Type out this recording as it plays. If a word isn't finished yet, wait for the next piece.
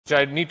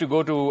which I need to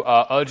go to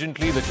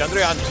urgently. The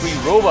Chandrayaan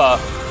 3 rover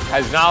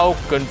has now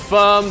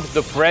confirmed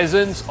the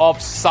presence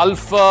of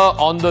sulphur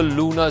on the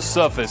lunar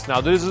surface.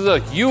 Now, this is a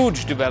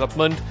huge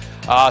development.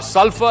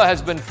 Sulphur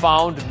has been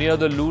found near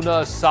the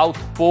lunar south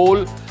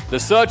pole. The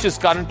search is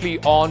currently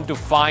on to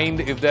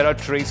find if there are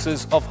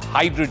traces of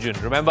hydrogen.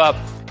 Remember,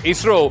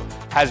 Isro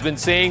has been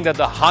saying that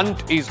the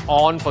hunt is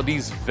on for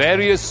these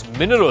various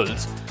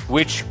minerals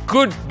which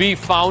could be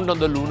found on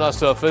the lunar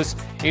surface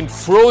in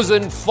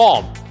frozen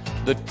form.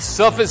 The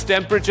surface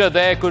temperature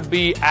there could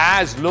be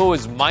as low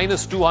as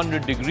minus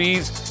 200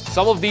 degrees.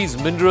 Some of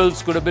these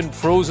minerals could have been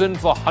frozen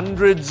for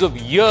hundreds of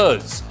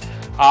years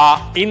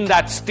in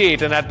that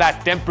state and at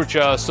that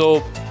temperature.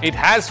 So it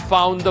has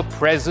found the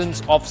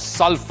presence of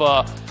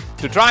sulphur.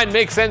 To try and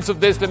make sense of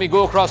this, let me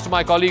go across to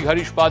my colleague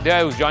Harish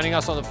Padhyay, who's joining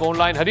us on the phone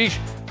line. Harish,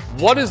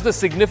 what is the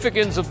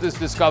significance of this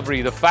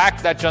discovery? The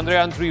fact that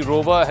Chandrayaan 3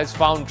 rover has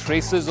found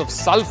traces of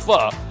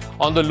sulphur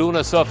on the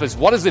lunar surface,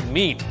 what does it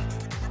mean?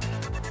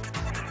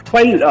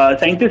 Well,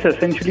 scientists are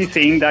essentially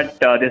saying that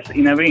this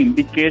in a way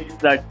indicates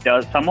that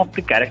some of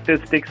the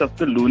characteristics of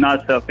the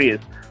lunar surface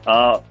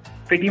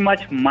pretty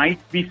much might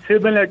be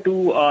similar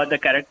to the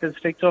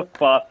characteristics of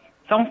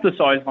some of the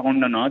soil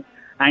found on Earth.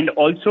 And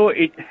also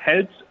it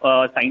helps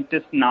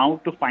scientists now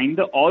to find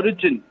the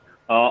origin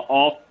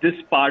of this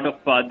part of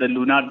the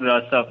lunar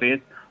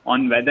surface,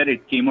 on whether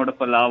it came out of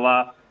a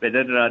lava,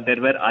 whether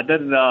there were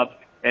other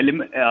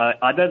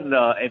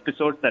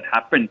episodes that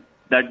happened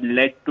that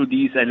led to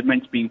these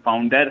elements being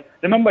found there.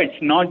 Remember,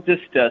 it's not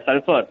just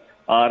sulfur.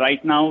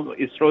 Right now,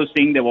 ISRO is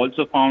saying they've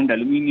also found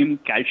aluminium,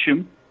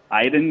 calcium,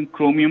 iron,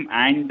 chromium,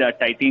 and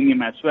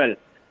titanium as well.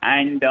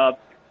 And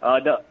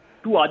the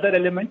two other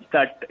elements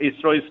that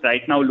ISRO is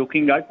right now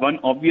looking at, one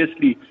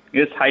obviously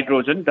is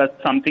hydrogen. That's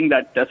something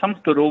that some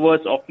of the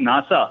rovers of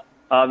NASA,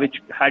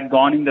 which had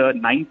gone in the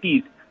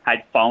 90s,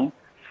 had found.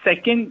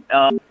 Second,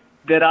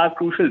 there are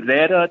crucial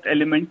rare earth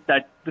elements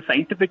that the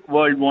scientific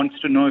world wants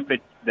to know if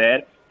it's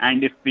there,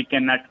 and if we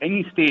can at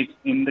any stage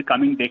in the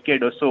coming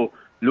decade or so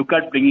look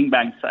at bringing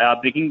back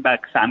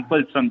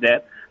samples from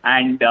there.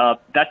 And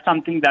that's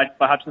something that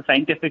perhaps the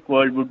scientific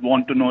world would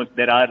want to know, if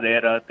there are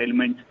rare earth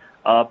elements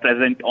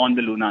present on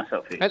the lunar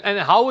surface. And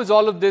how is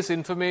all of this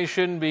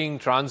information being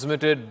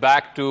transmitted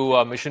back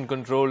to Mission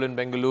Control in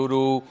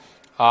Bengaluru?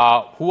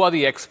 Who are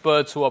the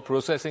experts who are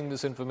processing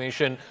this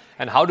information,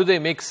 and how do they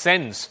make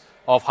sense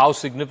of how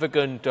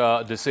significant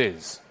this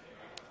is?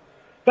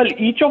 Well,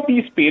 each of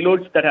these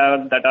payloads that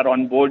are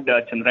on board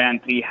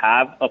Chandrayaan 3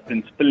 have a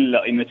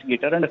principal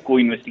investigator and a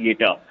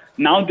co-investigator.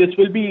 Now, this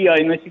will be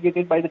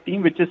investigated by the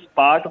team which is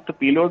part of the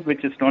payload,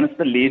 which is known as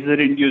the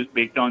laser-induced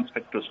breakdown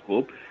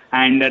spectroscope.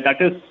 And that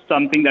is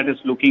something that is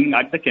looking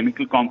at the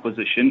chemical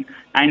composition.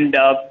 And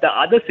the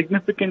other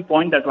significant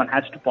point that one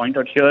has to point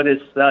out here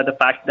is the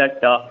fact that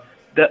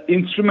the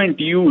instrument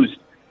used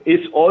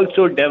is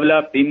also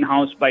developed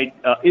in-house by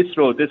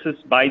ISRO. This is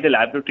by the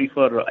Laboratory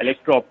for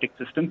Electro-Optic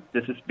Systems.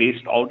 This is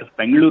based out of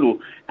Bengaluru.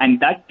 And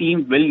that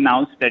team will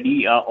now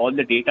study all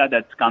the data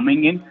that's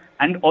coming in,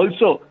 and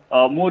also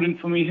more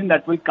information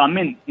that will come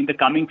in the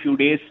coming few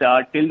days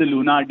till the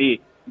lunar day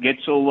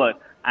gets over.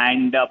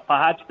 And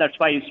perhaps that's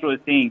why ISRO is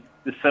saying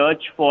the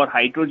search for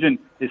hydrogen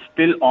is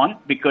still on,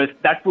 because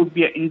that would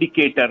be an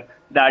indicator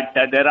that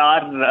there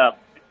are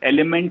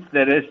elements,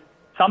 there is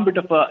some bit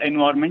of an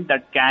environment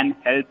that can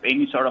help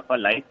any sort of a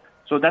life.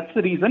 So that's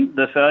the reason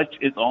the search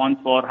is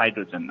on for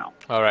hydrogen now.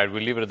 All right,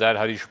 we'll leave it at that.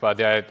 Harish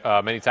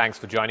Padhyay, many thanks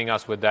for joining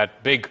us with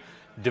that big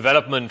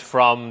development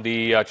from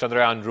the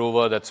Chandrayaan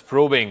rover that's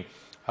probing,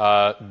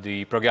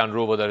 the Pragyan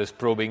Rover that is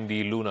probing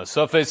the lunar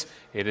surface.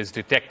 It has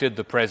detected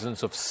the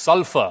presence of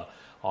sulphur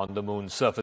on the moon's surface.